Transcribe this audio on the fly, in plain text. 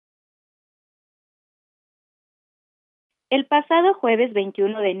El pasado jueves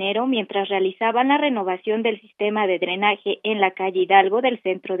 21 de enero, mientras realizaban la renovación del sistema de drenaje en la calle Hidalgo del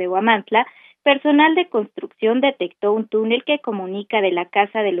centro de Huamantla, personal de construcción detectó un túnel que comunica de la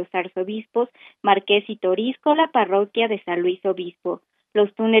casa de los arzobispos Marqués y Toriz con la parroquia de San Luis Obispo.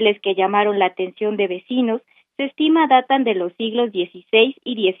 Los túneles que llamaron la atención de vecinos se estima datan de los siglos XVI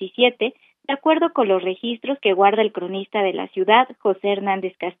y XVII, de acuerdo con los registros que guarda el cronista de la ciudad, José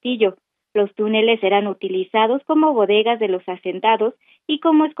Hernández Castillo. Los túneles eran utilizados como bodegas de los hacendados y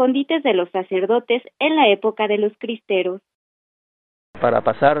como escondites de los sacerdotes en la época de los cristeros. Para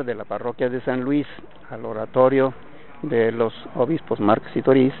pasar de la parroquia de San Luis al oratorio de los obispos Marqués y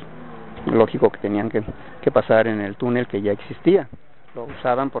Toriz, lógico que tenían que pasar en el túnel que ya existía. Lo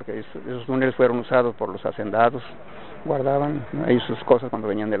usaban porque esos túneles fueron usados por los hacendados, guardaban ahí sus cosas cuando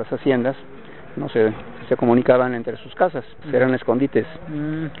venían de las haciendas, no se comunicaban entre sus casas, eran escondites.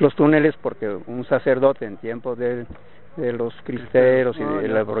 Los túneles porque un sacerdote en tiempos de los cristeros y de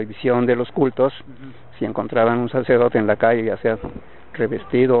la prohibición de los cultos, si encontraban un sacerdote en la calle, ya sea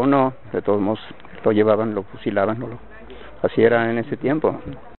revestido o no, de todos modos lo llevaban, lo fusilaban, así era en ese tiempo.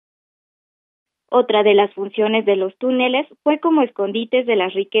 Otra de las funciones de los túneles fue como escondites de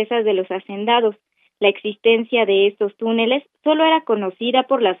las riquezas de los hacendados. La existencia de estos túneles solo era conocida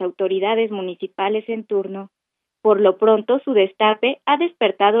por las autoridades municipales en turno. Por lo pronto, su destape ha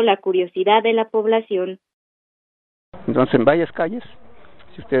despertado la curiosidad de la población. Entonces, en varias calles,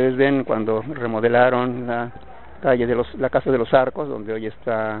 si ustedes ven cuando remodelaron la calle de la Casa de los Arcos, donde hoy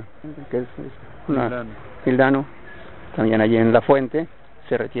está, que es Mildano, también allí en la fuente,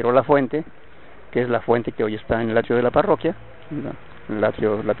 se retiró la fuente, que es la fuente que hoy está en el atrio de la parroquia, en el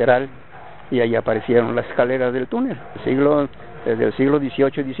atrio lateral, y ahí aparecieron las escaleras del túnel. Desde el siglo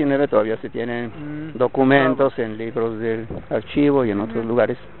XVIII y XIX todavía se tienen documentos en libros del archivo y en otros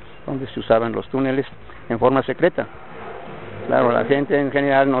lugares donde se usaban los túneles en forma secreta. Claro, la gente en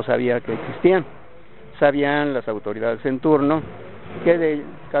general no sabía que existían. Sabían las autoridades en turno que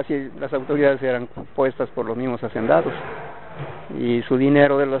casi las autoridades eran puestas por los mismos hacendados y su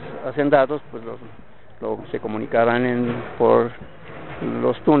dinero de los hacendados pues se comunicaban por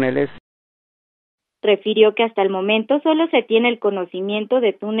los túneles. Refirió que hasta el momento solo se tiene el conocimiento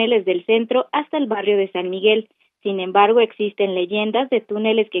de túneles del centro hasta el barrio de San Miguel. Sin embargo, existen leyendas de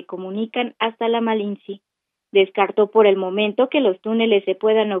túneles que comunican hasta la Malinci. Descartó por el momento que los túneles se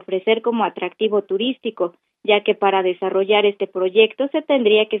puedan ofrecer como atractivo turístico, ya que para desarrollar este proyecto se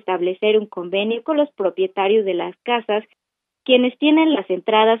tendría que establecer un convenio con los propietarios de las casas, quienes tienen las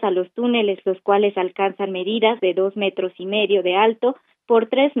entradas a los túneles, los cuales alcanzan medidas de 2,5 metros de alto por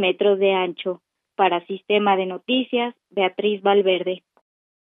 3 metros de ancho. Para Sistema de Noticias, Beatriz Valverde.